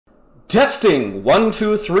Testing 1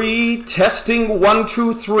 2 3, testing 1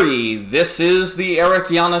 2 3. This is the Eric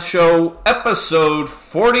Yana Show, episode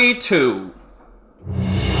 42.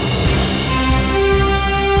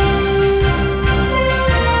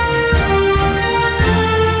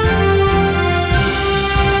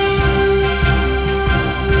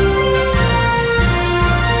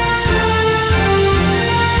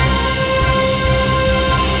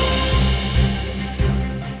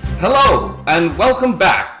 Hello, and welcome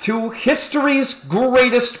back to History's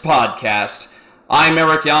Greatest Podcast. I'm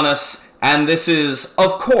Eric Yanis, and this is,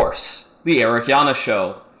 of course, the Eric Yanis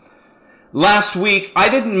Show. Last week, I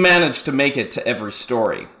didn't manage to make it to every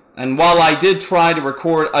story, and while I did try to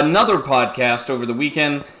record another podcast over the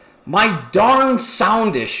weekend, my darn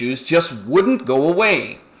sound issues just wouldn't go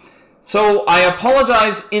away. So I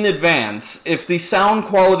apologize in advance if the sound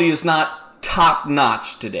quality is not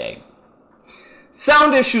top-notch today.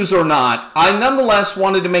 Sound issues or not, I nonetheless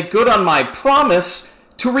wanted to make good on my promise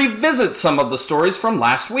to revisit some of the stories from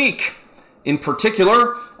last week. In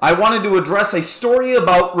particular, I wanted to address a story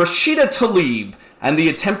about Rashida Tlaib and the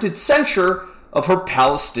attempted censure of her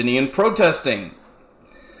Palestinian protesting.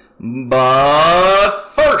 But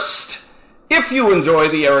first, if you enjoy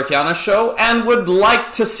the Eric Yana Show and would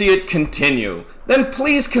like to see it continue, then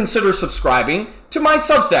please consider subscribing to my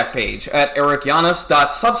Substack page at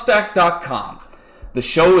ericyanis.substack.com. The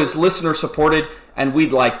show is listener-supported, and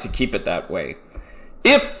we'd like to keep it that way.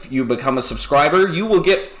 If you become a subscriber, you will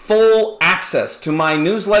get full access to my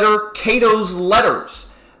newsletter, Cato's Letters,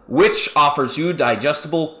 which offers you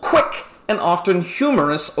digestible, quick, and often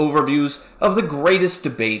humorous overviews of the greatest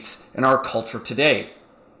debates in our culture today.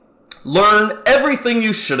 Learn everything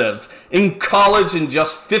you should have in college in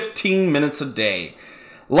just 15 minutes a day.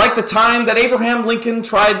 Like the time that Abraham Lincoln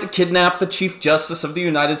tried to kidnap the Chief Justice of the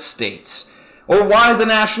United States. Or why the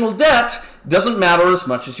national debt doesn't matter as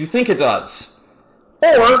much as you think it does.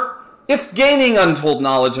 Or if gaining untold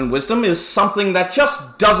knowledge and wisdom is something that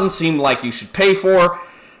just doesn't seem like you should pay for,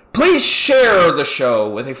 please share the show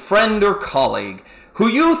with a friend or colleague who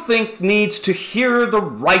you think needs to hear the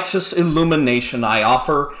righteous illumination I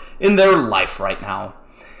offer in their life right now.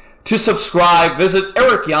 To subscribe, visit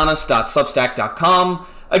ericyanis.substack.com.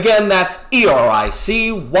 Again, that's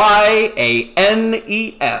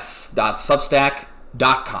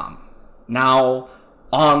ericyanes.substack.com. Now,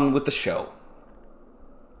 on with the show.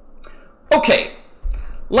 Okay,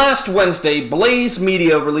 last Wednesday, Blaze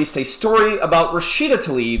Media released a story about Rashida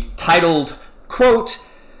Tlaib titled, quote,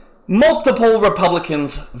 "Multiple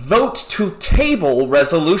Republicans vote to table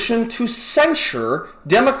resolution to censure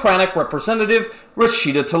Democratic Representative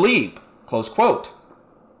Rashida Tlaib," close quote.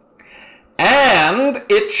 And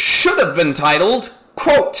it should have been titled,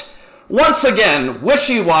 quote, "Once again,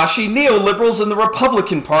 wishy-washy neoliberals in the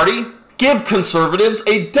Republican Party give conservatives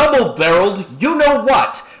a double-barreled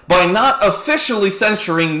you-know-what by not officially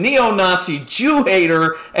censuring neo-Nazi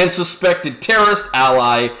Jew-hater and suspected terrorist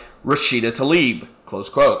ally Rashida Tlaib," close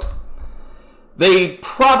quote. They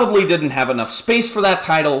probably didn't have enough space for that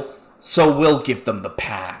title, so we'll give them the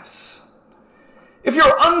pass. If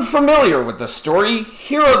you're unfamiliar with this story,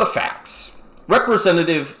 here are the facts.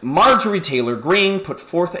 Representative Marjorie Taylor Greene put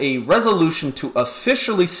forth a resolution to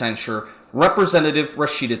officially censure Representative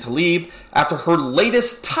Rashida Tlaib after her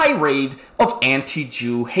latest tirade of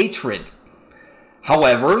anti-Jew hatred.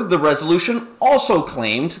 However, the resolution also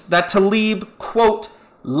claimed that Tlaib, quote,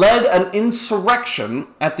 led an insurrection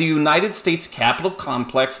at the United States Capitol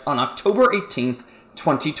complex on October 18th,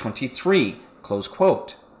 2023, close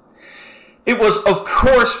quote. It was, of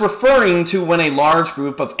course, referring to when a large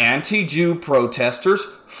group of anti-Jew protesters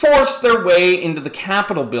forced their way into the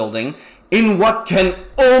Capitol building in what can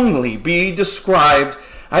only be described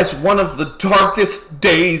as one of the darkest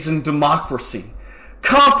days in democracy,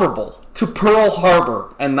 comparable to Pearl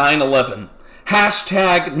Harbor and 9/11.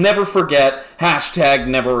 Hashtag never forget, hashtag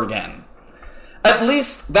never again. At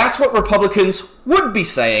least that's what Republicans would be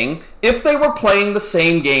saying if they were playing the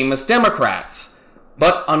same game as Democrats.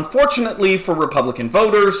 But unfortunately for Republican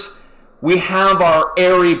voters, we have our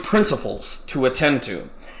airy principles to attend to,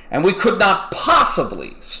 and we could not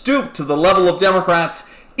possibly stoop to the level of Democrats,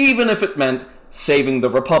 even if it meant saving the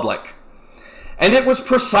Republic. And it was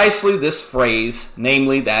precisely this phrase,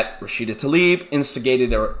 namely that Rashida Tlaib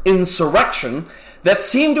instigated an insurrection, that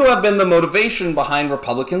seemed to have been the motivation behind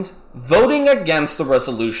Republicans voting against the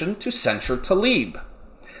resolution to censure Tlaib.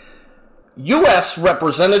 U.S.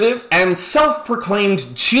 Representative and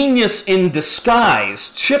self-proclaimed genius in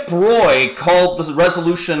disguise, Chip Roy, called the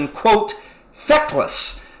resolution, quote,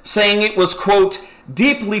 feckless, saying it was, quote,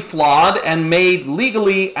 deeply flawed and made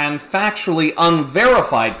legally and factually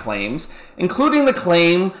unverified claims, including the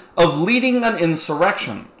claim of leading an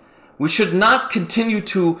insurrection. We should not continue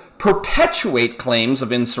to perpetuate claims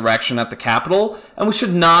of insurrection at the Capitol, and we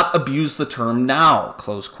should not abuse the term now,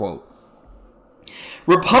 close quote.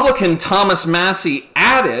 Republican Thomas Massie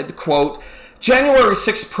added, quote, January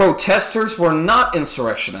 6th protesters were not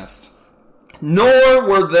insurrectionists, nor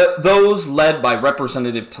were those led by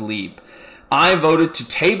Representative Tlaib. I voted to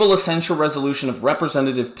table a censure resolution of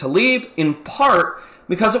Representative Tlaib in part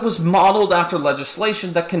because it was modeled after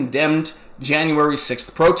legislation that condemned January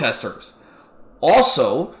 6th protesters.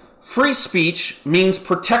 Also, free speech means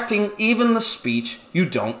protecting even the speech you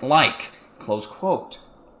don't like, close quote.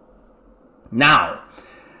 Now,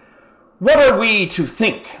 what are we to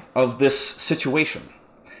think of this situation?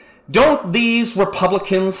 Don't these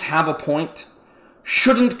Republicans have a point?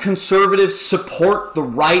 Shouldn't conservatives support the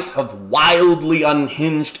right of wildly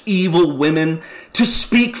unhinged evil women to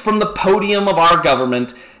speak from the podium of our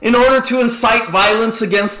government in order to incite violence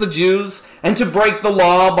against the Jews and to break the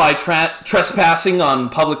law by trespassing on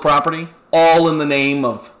public property, all in the name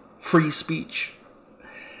of free speech?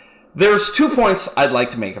 There's 2 points I'd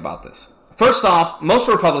like to make about this. First off, most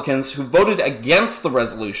Republicans who voted against the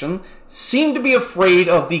resolution seem to be afraid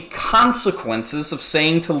of the consequences of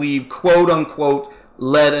saying Tlaib, quote-unquote,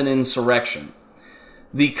 led an insurrection.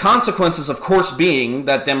 The consequences, of course, being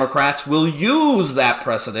that Democrats will use that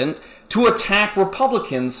precedent to attack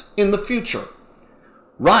Republicans in the future.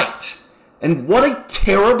 Right. And what a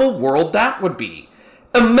terrible world that would be.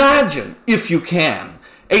 Imagine, if you can,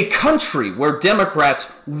 a country where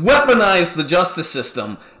Democrats weaponize the justice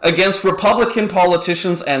system against Republican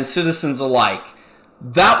politicians and citizens alike.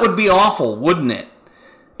 That would be awful, wouldn't it?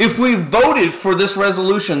 If we voted for this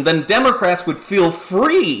resolution, then Democrats would feel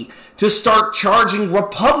free to start charging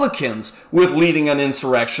Republicans with leading an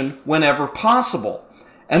insurrection whenever possible.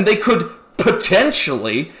 And they could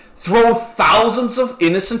potentially throw thousands of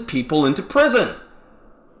innocent people into prison.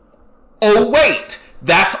 Oh wait,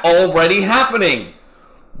 that's already happening.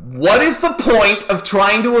 What is the point of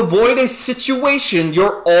trying to avoid a situation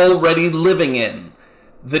you're already living in?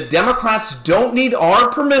 The Democrats don't need our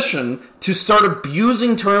permission to start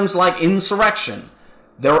abusing terms like insurrection.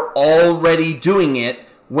 They're already doing it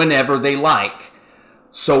whenever they like.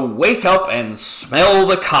 So wake up and smell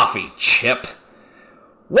the coffee, Chip.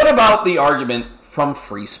 What about the argument from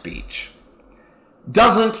free speech?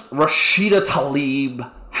 Doesn't Rashida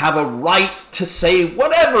Tlaib have a right to say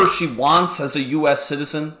whatever she wants as a U.S.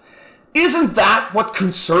 citizen? Isn't that what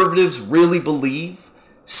conservatives really believe?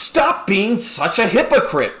 Stop being such a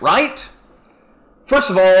hypocrite, right? First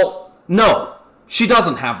of all, no, she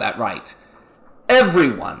doesn't have that right.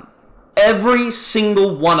 Everyone, every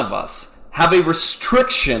single one of us, have a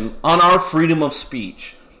restriction on our freedom of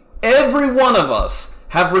speech. Every one of us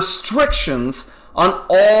have restrictions on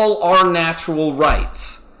all our natural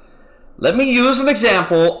rights. Let me use an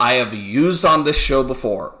example I have used on this show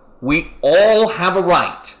before. We all have a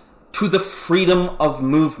right to the freedom of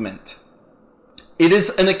movement. It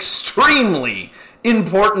is an extremely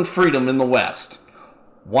important freedom in the West,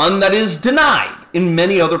 one that is denied in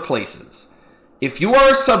many other places. If you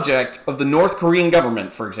are a subject of the North Korean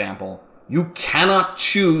government, for example, you cannot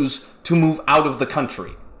choose to move out of the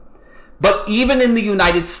country. But even in the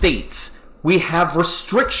United States, we have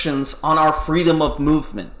restrictions on our freedom of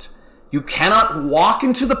movement. You cannot walk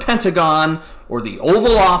into the Pentagon or the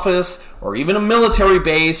Oval Office or even a military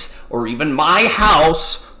base or even my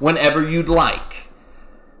house whenever you'd like.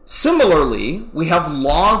 Similarly, we have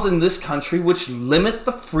laws in this country which limit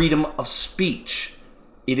the freedom of speech.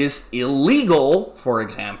 It is illegal, for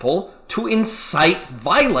example, to incite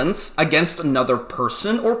violence against another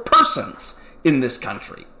person or persons in this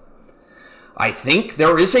country. I think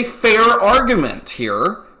there is a fair argument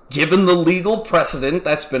here, given the legal precedent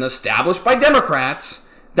that's been established by Democrats,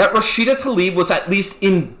 that Rashida Tlaib was at least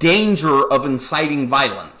in danger of inciting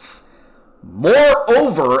violence.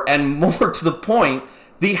 Moreover, and more to the point,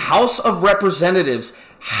 the House of Representatives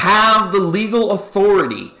have the legal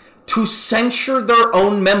authority to censure their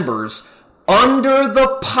own members under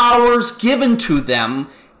the powers given to them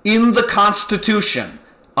in the Constitution,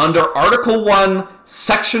 under Article 1,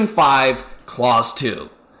 Section 5, Clause 2.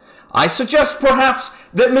 I suggest perhaps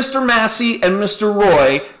that Mr. Massie and Mr.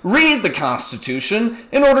 Roy read the Constitution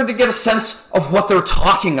in order to get a sense of what they're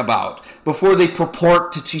talking about before they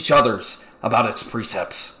purport to teach others about its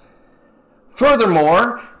precepts.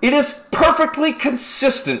 Furthermore, it is perfectly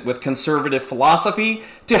consistent with conservative philosophy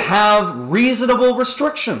to have reasonable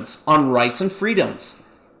restrictions on rights and freedoms.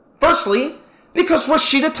 Firstly, because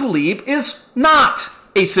Rashida Tlaib is not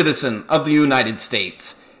a citizen of the United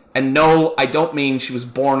States. And no, I don't mean she was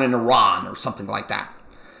born in Iran or something like that.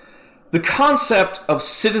 The concept of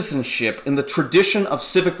citizenship in the tradition of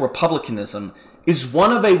civic republicanism is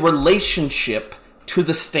one of a relationship to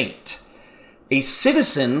the state. A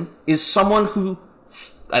citizen is someone who,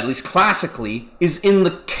 at least classically, is in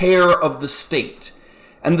the care of the state,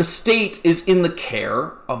 and the state is in the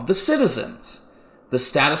care of the citizens. The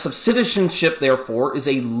status of citizenship, therefore, is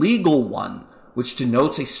a legal one, which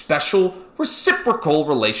denotes a special reciprocal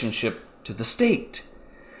relationship to the state.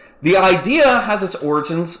 The idea has its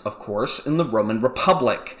origins, of course, in the Roman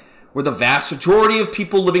Republic, where the vast majority of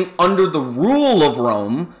people living under the rule of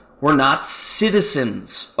Rome were not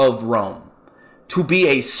citizens of Rome. To be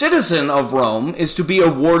a citizen of Rome is to be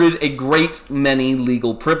awarded a great many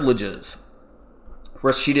legal privileges.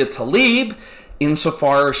 Rashida Tlaib,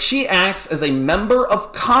 insofar as she acts as a member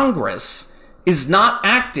of Congress, is not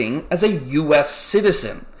acting as a U.S.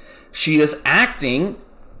 citizen. She is acting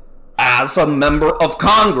as a member of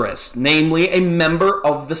Congress, namely a member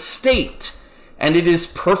of the state. And it is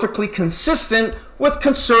perfectly consistent with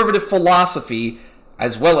conservative philosophy,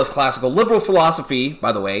 as well as classical liberal philosophy,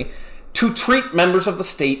 by the way, to treat members of the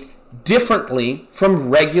state differently from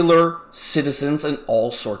regular citizens in all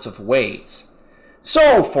sorts of ways.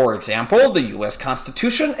 So, for example, the U.S.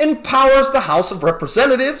 Constitution empowers the House of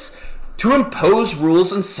Representatives to impose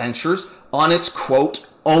rules and censures on its, quote,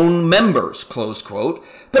 own members, close quote,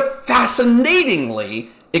 but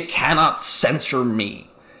fascinatingly, it cannot censure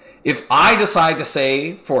me. If I decide to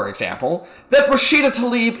say, for example, that Rashida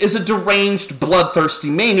Tlaib is a deranged,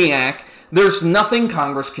 bloodthirsty maniac, there's nothing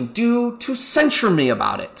Congress can do to censure me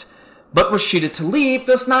about it. But Rashida Tlaib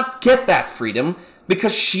does not get that freedom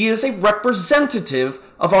because she is a representative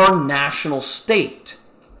of our national state.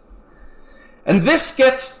 And this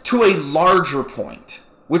gets to a larger point,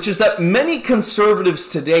 which is that many conservatives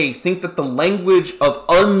today think that the language of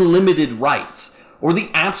unlimited rights or the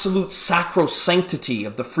absolute sacrosanctity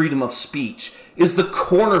of the freedom of speech is the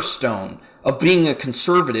cornerstone of being a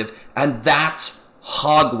conservative, and that's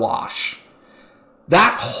hogwash.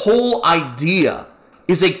 That whole idea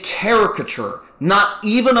is a caricature, not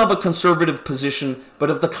even of a conservative position,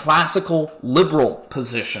 but of the classical liberal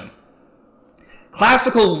position.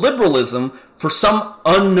 Classical liberalism, for some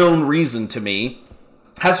unknown reason to me,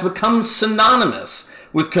 has become synonymous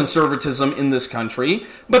with conservatism in this country,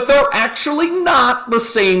 but they're actually not the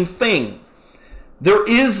same thing. There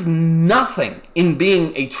is nothing in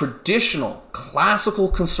being a traditional classical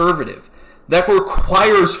conservative that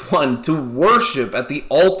requires one to worship at the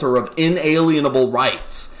altar of inalienable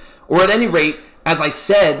rights. Or at any rate, as I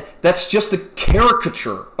said, that's just a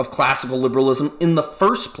caricature of classical liberalism in the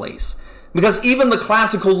first place. Because even the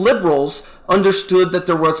classical liberals understood that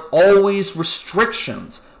there was always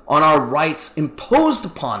restrictions on our rights imposed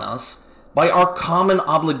upon us by our common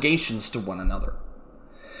obligations to one another.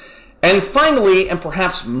 And finally, and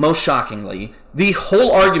perhaps most shockingly, the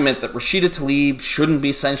whole argument that Rashida Tlaib shouldn't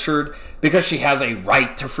be censured because she has a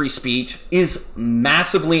right to free speech is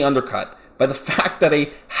massively undercut by the fact that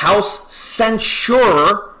a House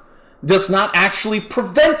censure does not actually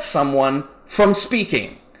prevent someone from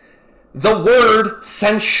speaking. The word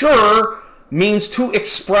censure means to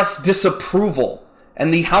express disapproval,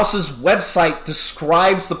 and the House's website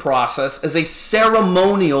describes the process as a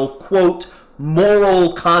ceremonial, quote,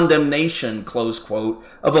 moral condemnation, close quote,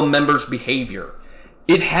 of a member's behavior.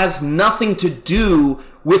 It has nothing to do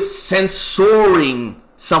with censoring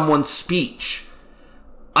someone's speech.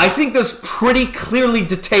 I think this pretty clearly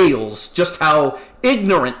details just how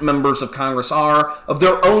ignorant members of Congress are of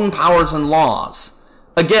their own powers and laws.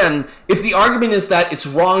 Again, if the argument is that it's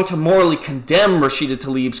wrong to morally condemn Rashida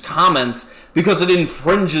Tlaib's comments because it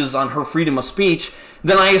infringes on her freedom of speech,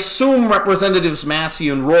 then I assume Representatives Massey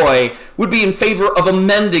and Roy would be in favor of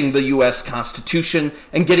amending the U.S. Constitution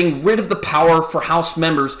and getting rid of the power for House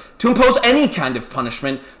members to impose any kind of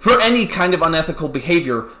punishment for any kind of unethical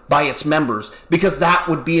behavior by its members, because that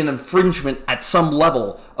would be an infringement at some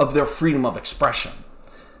level of their freedom of expression.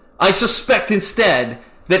 I suspect instead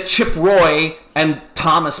that Chip Roy and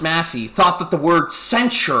Thomas Massey thought that the word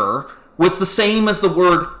censure was the same as the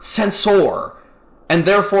word censor, and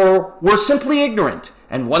therefore were simply ignorant.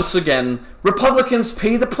 And once again, Republicans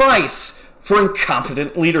pay the price for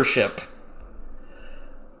incompetent leadership.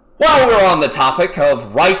 While we're on the topic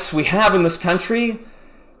of rights we have in this country,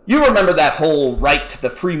 you remember that whole right to the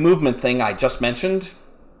free movement thing I just mentioned?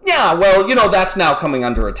 Yeah, well, that's now coming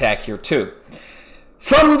under attack here too.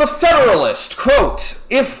 From the Federalist, quote,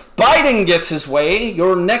 "If Biden gets his way,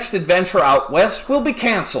 your next adventure out west will be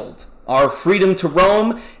canceled. Our freedom to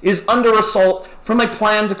roam is under assault from a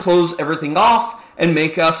plan to close everything off and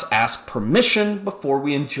make us ask permission before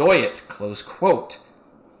we enjoy it," close quote.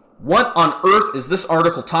 What on earth is this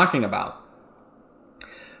article talking about?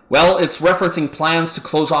 Well, it's referencing plans to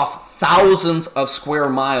close off thousands of square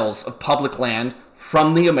miles of public land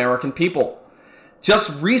from the American people.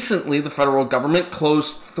 Just recently, the federal government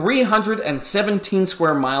closed 317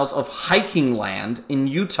 square miles of hiking land in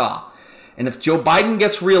Utah. And if Joe Biden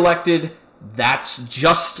gets reelected, that's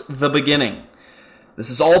just the beginning.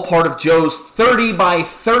 This is all part of Joe's 30 by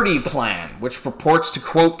 30 plan, which purports to,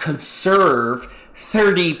 quote, conserve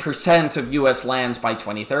 30% of U.S. lands by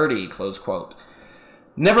 2030, close quote.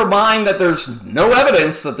 Never mind that there's no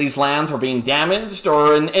evidence that these lands are being damaged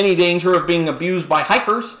or in any danger of being abused by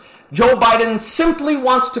hikers. Joe Biden simply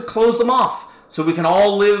wants to close them off so we can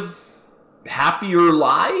all live happier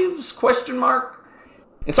lives, question mark?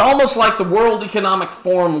 It's almost like the World Economic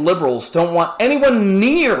Forum liberals don't want anyone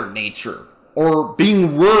near nature or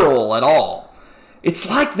being rural at all. It's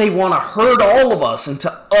like they want to herd all of us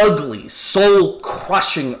into ugly,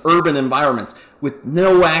 soul-crushing urban environments with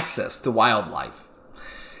no access to wildlife.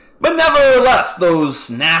 But nevertheless,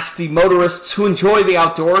 those nasty motorists who enjoy the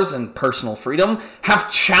outdoors and personal freedom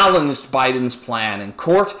have challenged Biden's plan in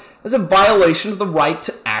court as a violation of the right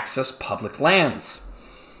to access public lands.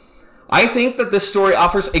 I think that this story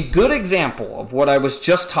offers a good example of what I was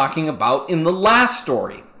just talking about in the last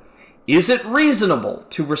story. Is it reasonable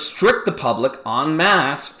to restrict the public en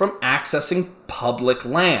masse from accessing public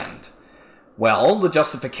land? Well, the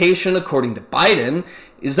justification, according to Biden,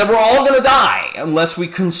 is that we're all going to die unless we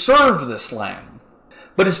conserve this land.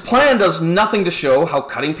 But his plan does nothing to show how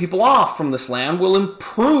cutting people off from this land will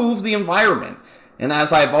improve the environment. And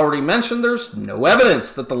as I've already mentioned, there's no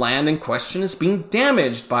evidence that the land in question is being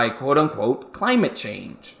damaged by quote-unquote climate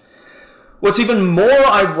change. What's even more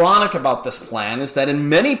ironic about this plan is that in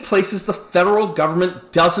many places the federal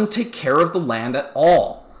government doesn't take care of the land at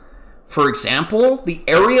all. For example, the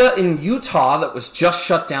area in Utah that was just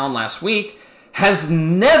shut down last week has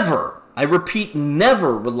never, I repeat,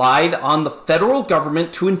 never relied on the federal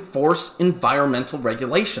government to enforce environmental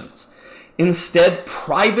regulations. Instead,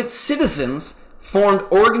 private citizens formed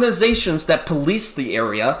organizations that policed the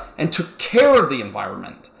area and took care of the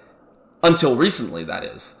environment. Until recently, that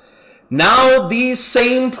is. Now, these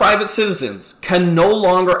same private citizens can no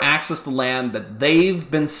longer access the land that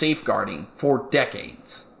they've been safeguarding for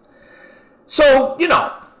decades. So,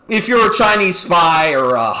 if you're a Chinese spy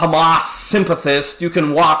or a Hamas sympathist, you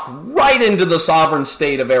can walk right into the sovereign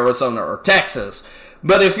state of Arizona or Texas.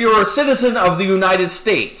 But if you're a citizen of the United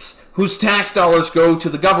States, whose tax dollars go to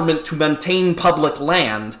the government to maintain public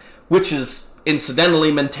land, which is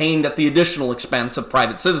incidentally maintained at the additional expense of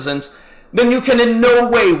private citizens, then you can in no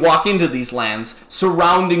way walk into these lands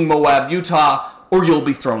surrounding Moab, Utah, or you'll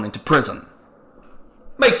be thrown into prison.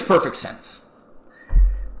 Makes perfect sense.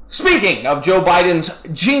 Speaking of Joe Biden's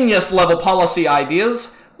genius-level policy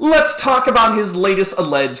ideas, let's talk about his latest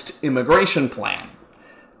alleged immigration plan.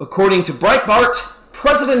 According to Breitbart,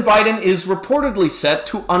 President Biden is reportedly set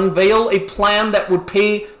to unveil a plan that would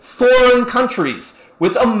pay foreign countries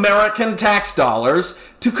with American tax dollars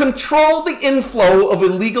to control the inflow of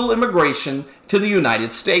illegal immigration to the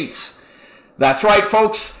United States. That's right,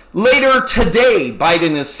 folks. Later today,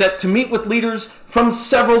 Biden is set to meet with leaders from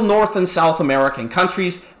several North and South American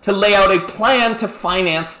countries to lay out a plan to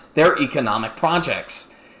finance their economic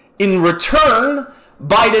projects. In return,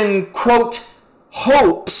 Biden, quote,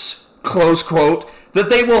 hopes, close quote, that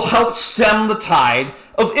they will help stem the tide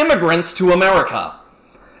of immigrants to America.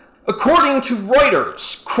 According to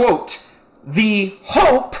Reuters, quote, the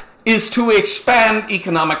hope is to expand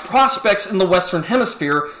economic prospects in the Western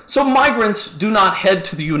Hemisphere so migrants do not head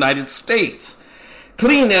to the United States.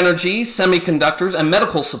 Clean energy, semiconductors, and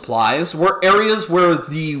medical supplies were areas where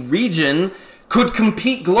the region could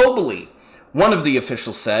compete globally, one of the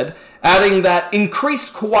officials said, adding that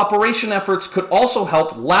increased cooperation efforts could also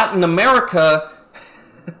help Latin America,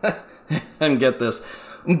 and get this,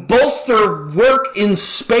 bolster work in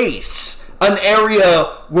space, an area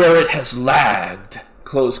where it has lagged,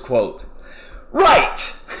 close quote.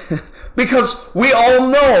 Right, because we all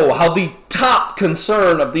know how the top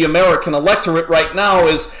concern of the American electorate right now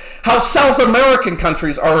is how South American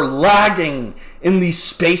countries are lagging in the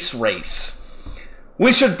space race.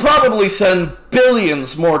 We should probably send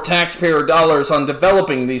billions more taxpayer dollars on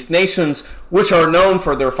developing these nations, which are known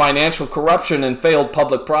for their financial corruption and failed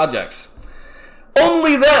public projects.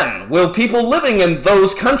 Only then will people living in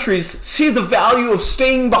those countries see the value of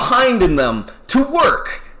staying behind in them to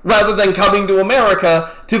work, rather than coming to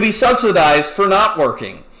America to be subsidized for not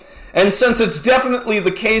working. And since it's definitely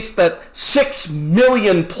the case that 6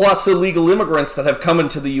 million plus illegal immigrants that have come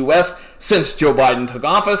into the U.S. since Joe Biden took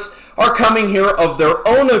office are coming here of their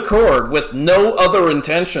own accord with no other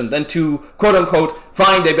intention than to, quote-unquote,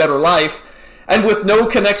 find a better life, and with no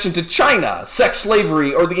connection to China, sex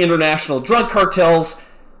slavery, or the international drug cartels,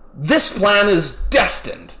 this plan is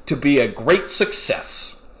destined to be a great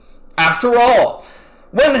success. After all,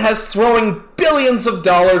 when has throwing billions of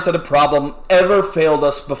dollars at a problem ever failed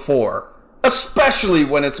us before? Especially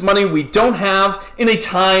when it's money we don't have in a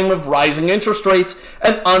time of rising interest rates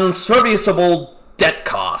and unserviceable debt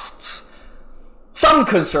costs. Some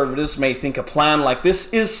conservatives may think a plan like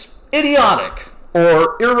this is idiotic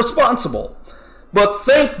or irresponsible. But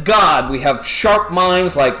thank God we have sharp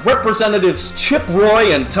minds like Representatives Chip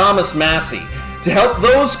Roy and Thomas Massey to help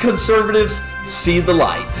those conservatives see the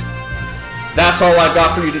light. That's all I've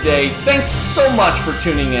got for you today. Thanks so much for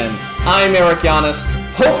tuning in. I'm Eric Giannis,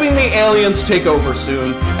 hoping the aliens take over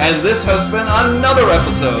soon, and this has been another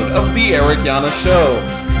episode of The Eric Giannis Show.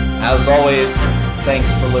 As always,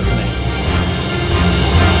 thanks for listening.